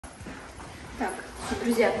Так,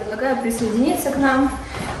 друзья, предлагаю присоединиться к нам.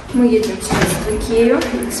 Мы едем сейчас в Икею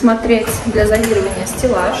смотреть для зонирования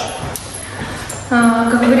стеллаж.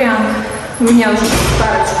 Как вариант, у меня уже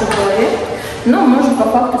парочку в голове, но может по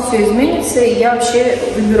факту все изменится, и я вообще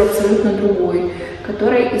выберу абсолютно другой,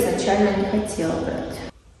 который изначально не хотела брать.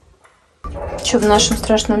 Что в нашем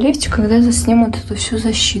страшном лифте, когда заснимут эту всю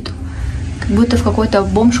защиту? Как будто в какую-то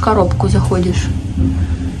бомж-коробку заходишь.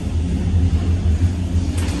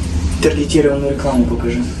 Таргетированную рекламу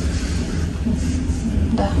покажи.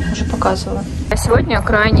 Да, уже показывала. Сегодня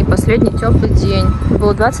крайний, последний теплый день.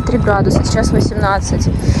 Было 23 градуса, сейчас 18.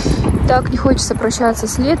 Так не хочется прощаться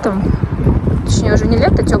с летом. Точнее, уже не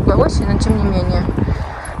лето, теплая осень, но тем не менее.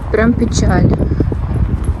 Прям печаль.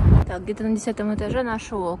 Так, где-то на 10-м этаже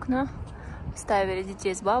наши окна. Ставили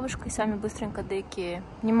детей с бабушкой, сами быстренько до Икеи.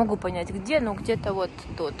 Не могу понять где, но где-то вот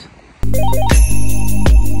тут.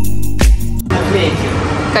 Наклейки.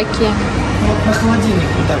 Какие? Вот на холодильник,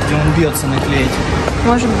 туда, где он бьется, наклейки.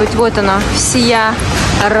 Может быть, вот она, всея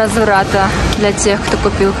разврата для тех, кто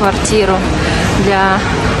купил квартиру, для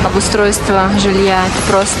обустройства жилья. Это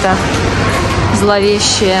просто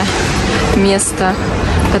зловещее место,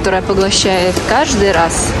 которое поглощает каждый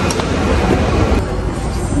раз.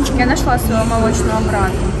 Я нашла своего молочного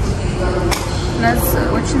брата. У нас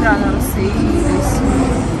очень рано рассоединились.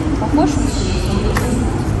 Похож?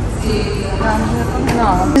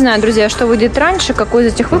 Не знаю, друзья, что выйдет раньше, какой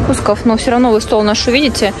из этих выпусков, но все равно вы стол наш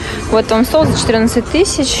увидите. Вот вам стол за 14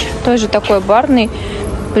 тысяч, тоже такой барный.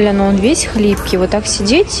 Блин, он весь хлипкий, вот так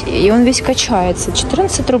сидеть, и он весь качается.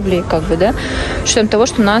 14 рублей, как бы, да? С учетом того,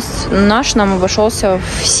 что наш нам обошелся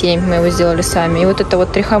в 7, мы его сделали сами. И вот это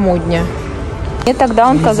вот трихомудня. И тогда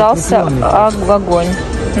он казался огонь.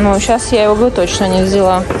 Но сейчас я его бы точно не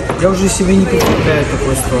взяла. Я уже себе не представляю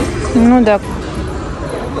такой стол. Ну да.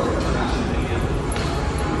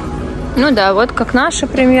 Ну да, вот как наше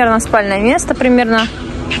примерно, спальное место примерно.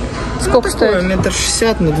 Сколько стоит?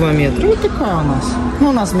 1,60 на 2 метра. Вот такая у нас. Ну,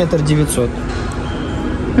 у нас 1,9 м.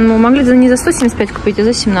 Ну, могли не за 175 купить, а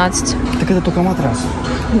за 17. Так это только матрас.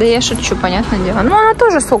 Да я шучу, понятное дело. Ну, она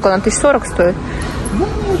тоже сколько? Она 1040 стоит. Ну,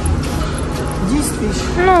 10 тысяч.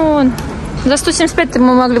 Ну, за 175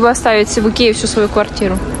 мы могли бы оставить в Икее всю свою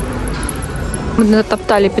квартиру. Мы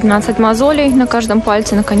натоптали 15 мозолей на каждом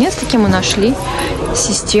пальце. Наконец-таки мы нашли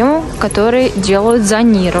систему, которой делают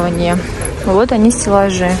зонирование. Вот они,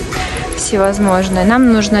 стеллажи всевозможные.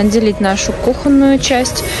 Нам нужно отделить нашу кухонную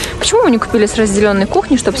часть. Почему мы не купили с разделенной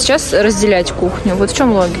кухни, чтобы сейчас разделять кухню? Вот в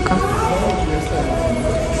чем логика?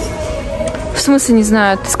 В смысле, не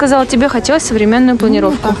знаю. Ты сказала, тебе хотелось современную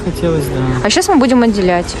планировку. Ну, так хотелось, да. А сейчас мы будем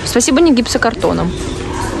отделять. Спасибо, не гипсокартоном.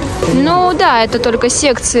 Ну да, это только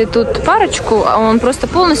секции, тут парочку, а он просто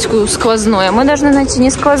полностью сквозной. А мы должны найти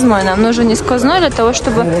не сквозной, нам нужен не сквозной для того,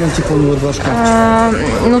 чтобы... Ну, типа у него 2 шкафчика.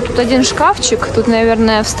 Ну тут один шкафчик, тут,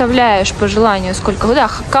 наверное, вставляешь по желанию сколько. Да,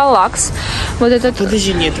 Kallax. Вот этот...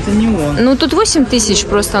 Подожди, нет, это не он. Ну тут 8 тысяч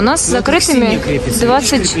просто, у нас с закрытыми крепится,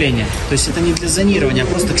 20... крепление. То есть это не для зонирования, а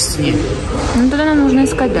просто к стене. Ну тогда нам нужно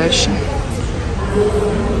искать дальше.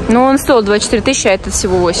 Ну он стоил 24 тысячи, а этот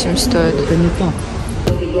всего 8 стоит. Это не то.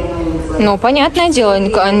 Ну, понятное дело,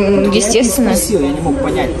 естественно. Я не спросил, я не мог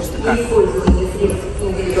понять просто как.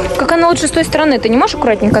 Как она лучше с той стороны? Ты не можешь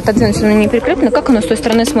аккуратненько отодвинуть, она не прикреплена? Как она с той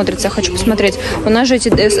стороны смотрится? Я хочу посмотреть. У нас же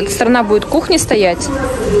эта сторона будет кухни стоять.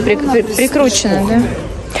 Прикручена, да?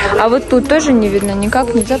 А вот тут тоже не видно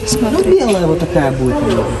никак, нельзя посмотреть. Ну, белая вот такая будет.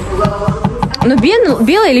 Ну,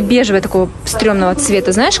 белая или бежевая такого стрёмного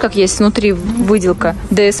цвета. Знаешь, как есть внутри выделка?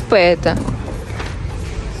 ДСП это.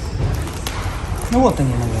 Ну, вот они,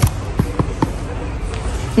 наверное.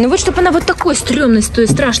 Ну вот, чтобы она вот такой стрёмной,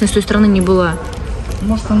 страшной с той стороны не была.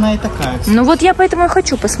 Может, она и такая. Кстати. Ну вот я поэтому и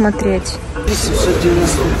хочу посмотреть.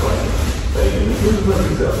 790.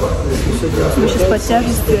 Мы сейчас по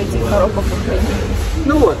тяжести этих коробок.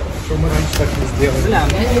 Ну вот. Что мы раньше так не сделали.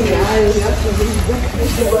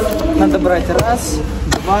 Надо брать 1,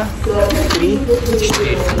 2, 3,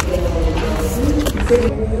 4.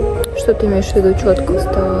 Что ты имеешь в виду четко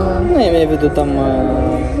стало? Ну, я имею в виду там...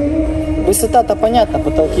 Высота-то понятно,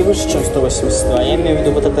 потолки выше, чем 182. Я имею в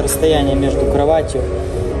виду вот это расстояние между кроватью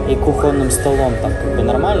и кухонным столом. Там как бы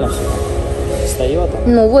нормально все встает.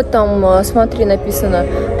 Ну вот там, смотри, написано.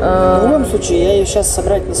 В любом случае, я ее сейчас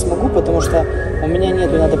собрать не смогу, потому что у меня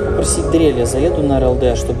нету, надо попросить дрель. Я заеду на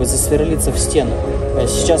РЛД, чтобы засверлиться в стену.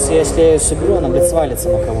 Сейчас, если я ее соберу, она, блядь, свалится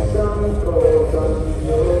на кого-то.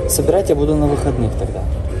 Собирать я буду на выходных тогда.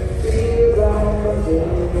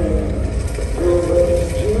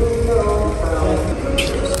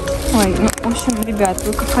 Ой, ну, в общем, ребят,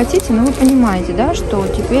 вы как хотите, но вы понимаете, да, что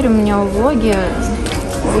теперь у меня в влоге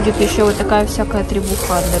будет еще вот такая всякая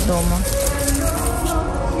требуха для дома.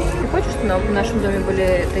 Ты хочешь, чтобы в нашем доме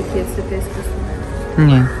были такие цветы искусственные?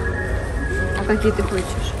 Не. А какие ты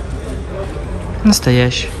хочешь?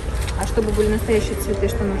 Настоящий. А чтобы были настоящие цветы,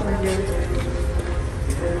 что нужно делать?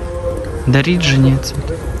 Дарить жене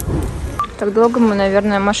цветы. Так долго мы,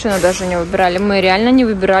 наверное, машину даже не выбирали. Мы реально не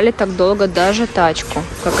выбирали так долго даже тачку,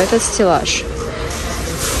 как этот стеллаж.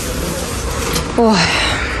 Ой,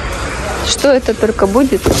 что это только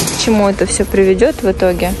будет, к чему это все приведет в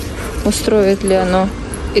итоге? Устроит ли оно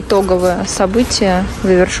итоговое событие,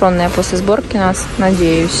 завершенное после сборки нас?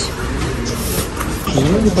 Надеюсь.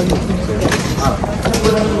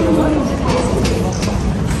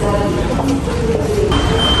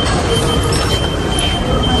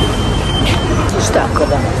 Так,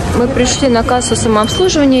 мы пришли на кассу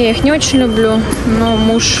самообслуживания, я их не очень люблю, но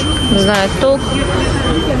муж знает толк.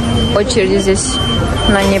 Очереди здесь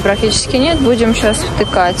на ней практически нет, будем сейчас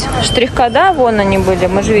втыкать. Штрих-кода, вон они были,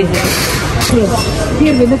 мы же видели.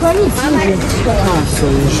 Первый, наконец-то.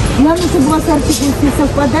 Нам нужно было с артикулом все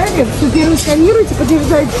совпадали. Все первый сканируйте,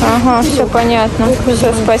 подтверждаете. Ага, все понятно.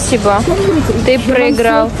 Все, спасибо. Ты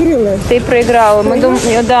проиграл. Ты проиграл.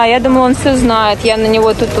 Да, я думала, он все знает. Я на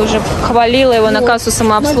него тут уже хвалила его на кассу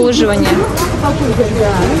самообслуживания.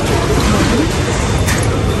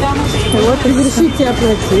 Вот, разрешите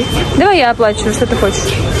оплатить. Давай я оплачу, что ты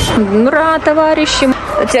хочешь. Ура, товарищи.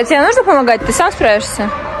 Тебе нужно помогать? Ты сам справишься?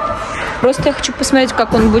 Просто я хочу посмотреть,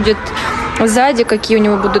 как он будет сзади, какие у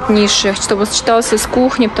него будут ниши, чтобы сочетался с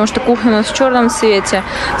кухней, потому что кухня у нас в черном цвете,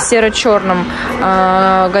 серо-черном.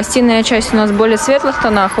 Гостиная часть у нас в более светлых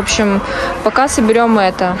тонах. В общем, пока соберем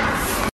это.